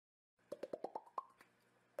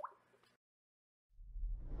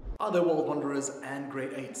Other world wanderers and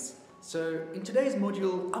grade 8s. So in today's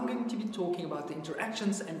module, I'm going to be talking about the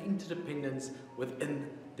interactions and interdependence within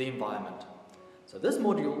the environment. So this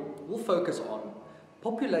module will focus on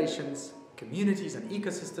populations, communities and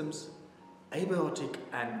ecosystems, abiotic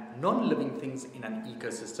and non-living things in an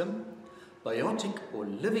ecosystem, biotic or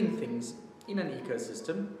living things in an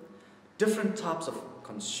ecosystem, different types of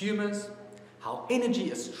consumers, how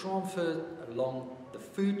energy is transferred along the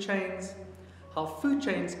food chains, how food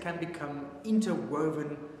chains can become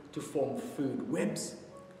interwoven to form food webs,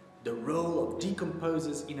 the role of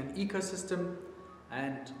decomposers in an ecosystem,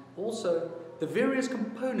 and also the various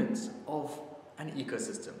components of an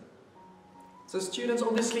ecosystem. So students,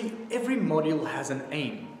 obviously every module has an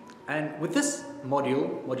aim, and with this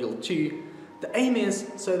module, module 2, the aim is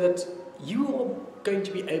so that you are going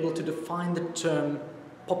to be able to define the term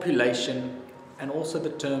population and also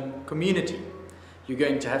the term community. You're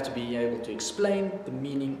going to have to be able to explain the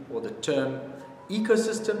meaning or the term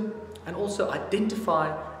ecosystem and also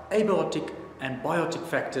identify abiotic and biotic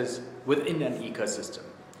factors within an ecosystem.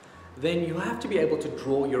 Then you have to be able to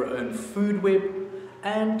draw your own food web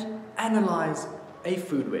and analyze a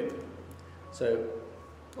food web. So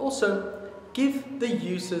also give the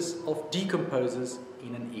uses of decomposers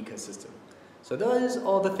in an ecosystem. So those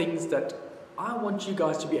are the things that I want you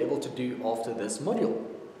guys to be able to do after this module.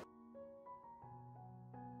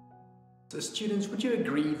 So students, would you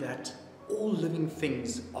agree that all living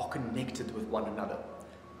things are connected with one another?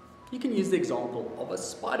 You can use the example of a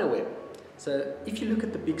spider web. So if you look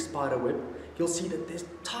at the big spider web, you'll see that there's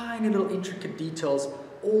tiny little intricate details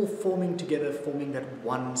all forming together, forming that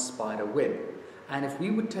one spider web. And if we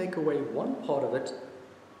would take away one part of it,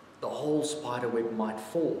 the whole spider web might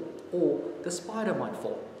fall, or the spider might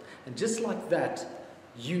fall. And just like that,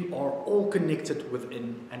 you are all connected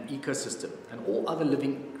within an ecosystem, and all other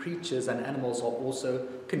living creatures and animals are also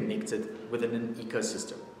connected within an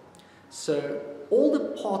ecosystem. So all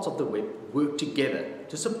the parts of the web work together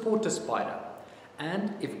to support the spider,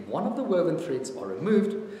 and if one of the woven threads are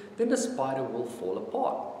removed, then the spider will fall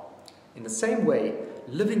apart. In the same way,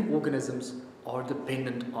 living organisms are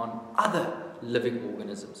dependent on other living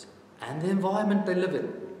organisms and the environment they live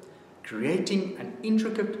in, creating an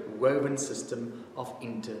intricate woven system of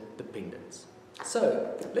interdependence.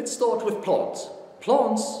 So let's start with plants.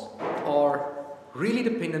 Plants are really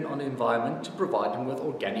dependent on the environment to provide them with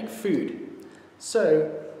organic food.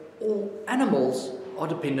 So all animals are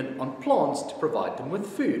dependent on plants to provide them with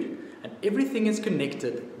food, and everything is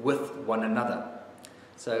connected with one another.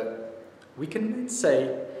 So we can then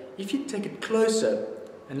say, if you take it closer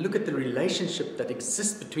and look at the relationship that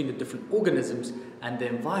exists between the different organisms and the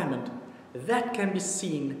environment, that can be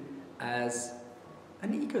seen as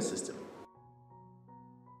an ecosystem.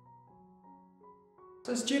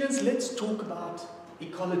 So students, let's talk about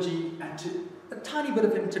ecology and a tiny bit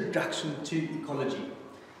of introduction to ecology.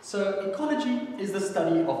 So ecology is the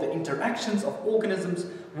study of the interactions of organisms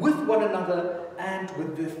with one another and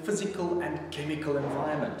with the physical and chemical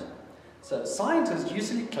environment. So scientists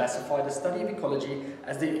usually classify the study of ecology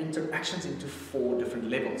as the interactions into 4 different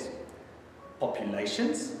levels.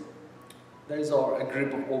 Populations. Those are a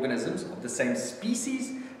group of organisms of the same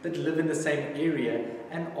species that live in the same area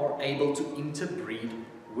and are able to interbreed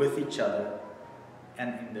with each other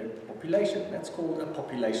and in their population. That's called a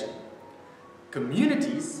population.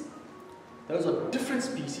 Communities. Those are different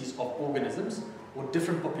species of organisms or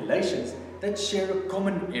different populations that share a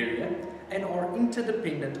common area and are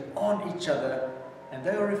interdependent on each other, and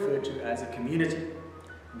they are referred to as a community.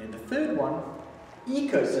 And then the third one,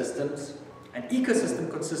 ecosystems. An ecosystem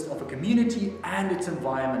consists of a community and its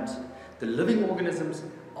environment, the living organisms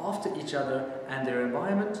after each other and their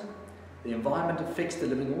environment. The environment affects the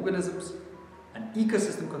living organisms. An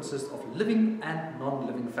ecosystem consists of living and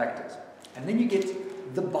non-living factors. And then you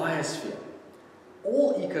get the biosphere.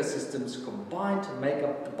 All ecosystems combine to make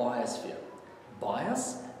up the biosphere.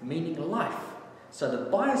 Bios meaning life. So the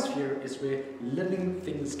biosphere is where living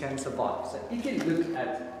things can survive. So if you look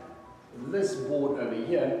at this board over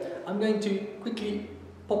here, I'm going to quickly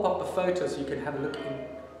pop up a photo so you can have a look in,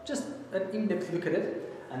 just an in-depth look at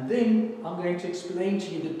it, and then I'm going to explain to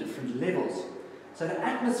you the different levels. So the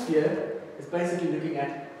atmosphere is basically looking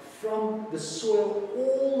at from the soil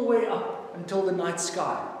all the way up until the night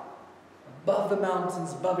sky. Above the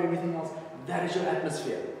mountains, above everything else, that is your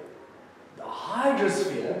atmosphere. The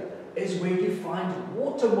hydrosphere is where you find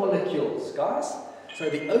water molecules, guys. So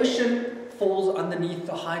the ocean falls underneath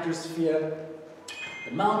the hydrosphere.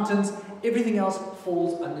 The mountains, everything else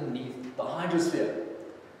falls underneath the hydrosphere.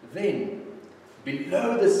 Then,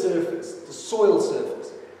 below the surface, the soil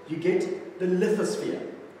surface, you get the lithosphere.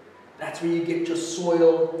 That's where you get your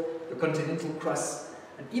soil, the continental crust,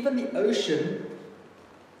 and even the ocean.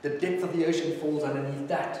 The depth of the ocean falls underneath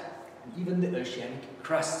that, and even the oceanic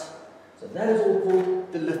crust. So that is all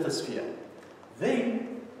called the lithosphere.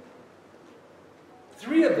 Then,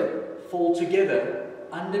 3 of them fall together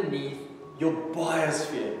underneath your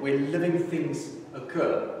biosphere, where living things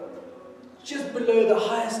occur. Just below the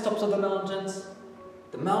highest tops of the mountains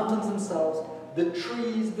themselves, the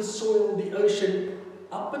trees, the soil, the ocean,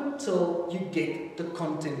 up until you get the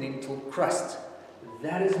continental crust.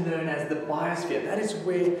 That is known as the biosphere. That is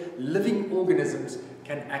where living organisms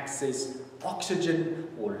can access oxygen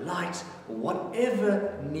or light or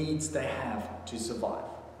whatever needs they have to survive.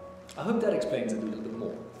 I hope that explains it a little bit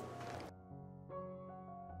more.